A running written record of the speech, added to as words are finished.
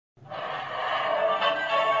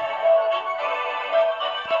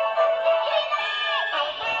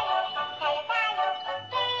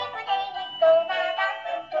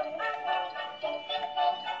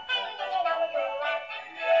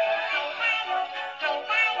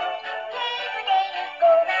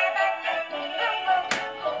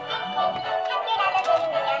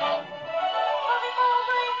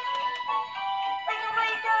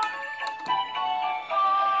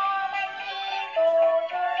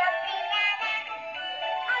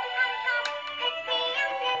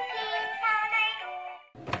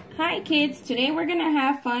Hi kids, today we're gonna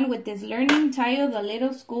have fun with this learning Tayo the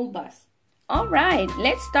little school bus. Alright,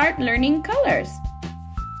 let's start learning colors.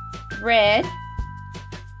 Red,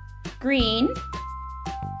 green,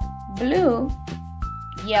 blue,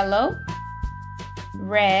 yellow,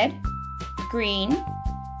 red, green,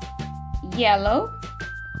 yellow,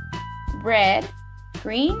 red,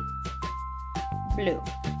 green, blue.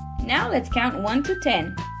 Now let's count 1 to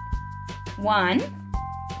 10. 1,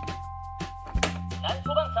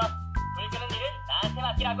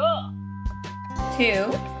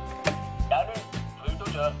 2,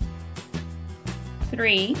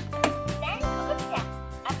 3,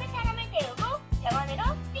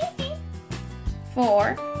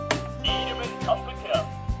 4,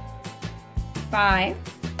 5,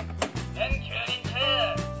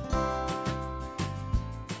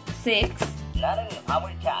 6,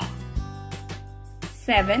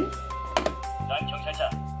 7,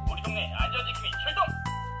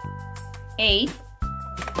 8,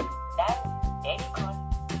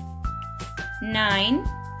 9,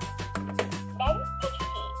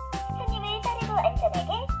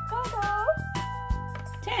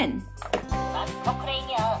 10.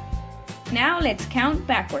 Now let's count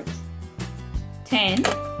backwards. 10,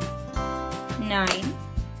 9,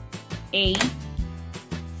 8,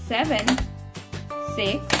 7,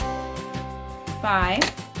 6, 5,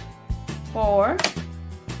 4,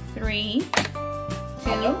 3,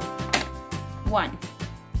 2, 1.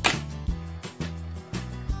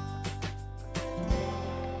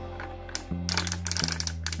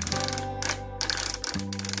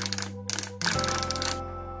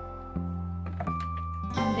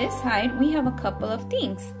 On this side, we have a couple of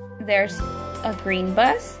things. There's a green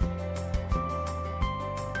bus,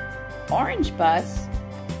 orange bus,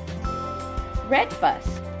 red bus,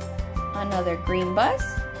 another green bus,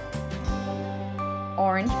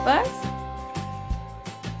 orange bus,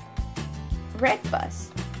 red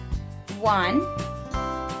bus. 1,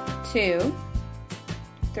 2,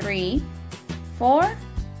 3, 4,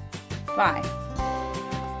 5.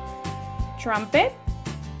 Trumpet,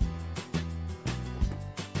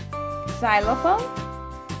 xylophone,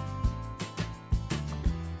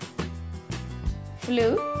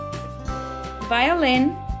 flute,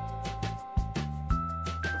 violin,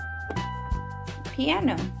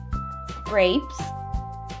 piano, grapes,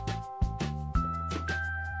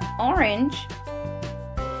 orange,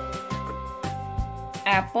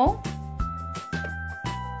 apple,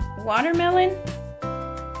 watermelon,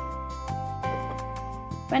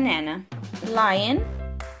 banana, lion,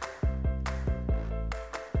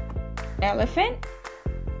 elephant,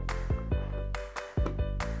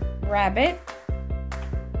 rabbit,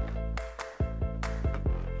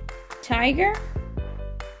 tiger,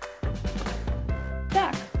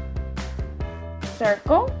 duck,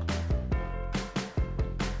 circle,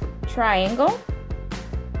 triangle,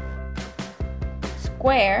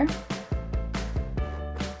 square,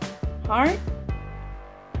 heart,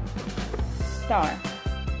 star,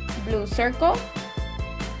 blue circle,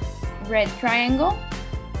 red triangle,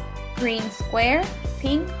 green square,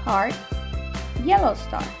 pink heart, yellow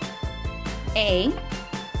star. A,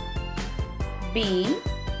 B,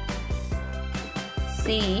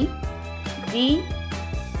 C, D,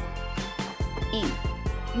 E.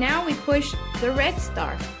 Now we push the red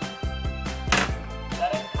star.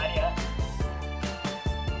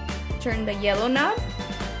 Turn the yellow knob.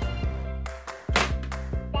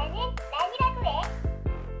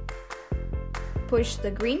 Push the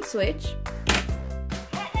green switch.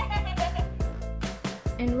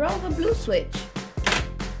 And roll the blue switch.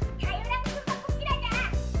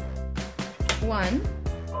 1,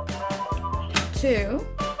 2,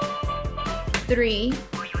 3,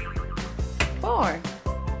 4.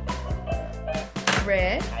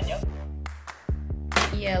 Red,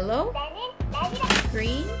 yellow,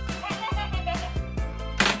 green,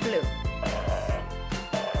 blue.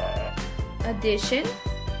 Addition,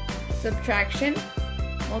 subtraction,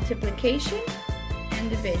 multiplication, and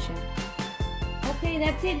division. Okay,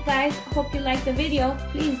 that's it guys. Hope you liked the video.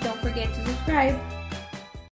 Please don't forget to subscribe.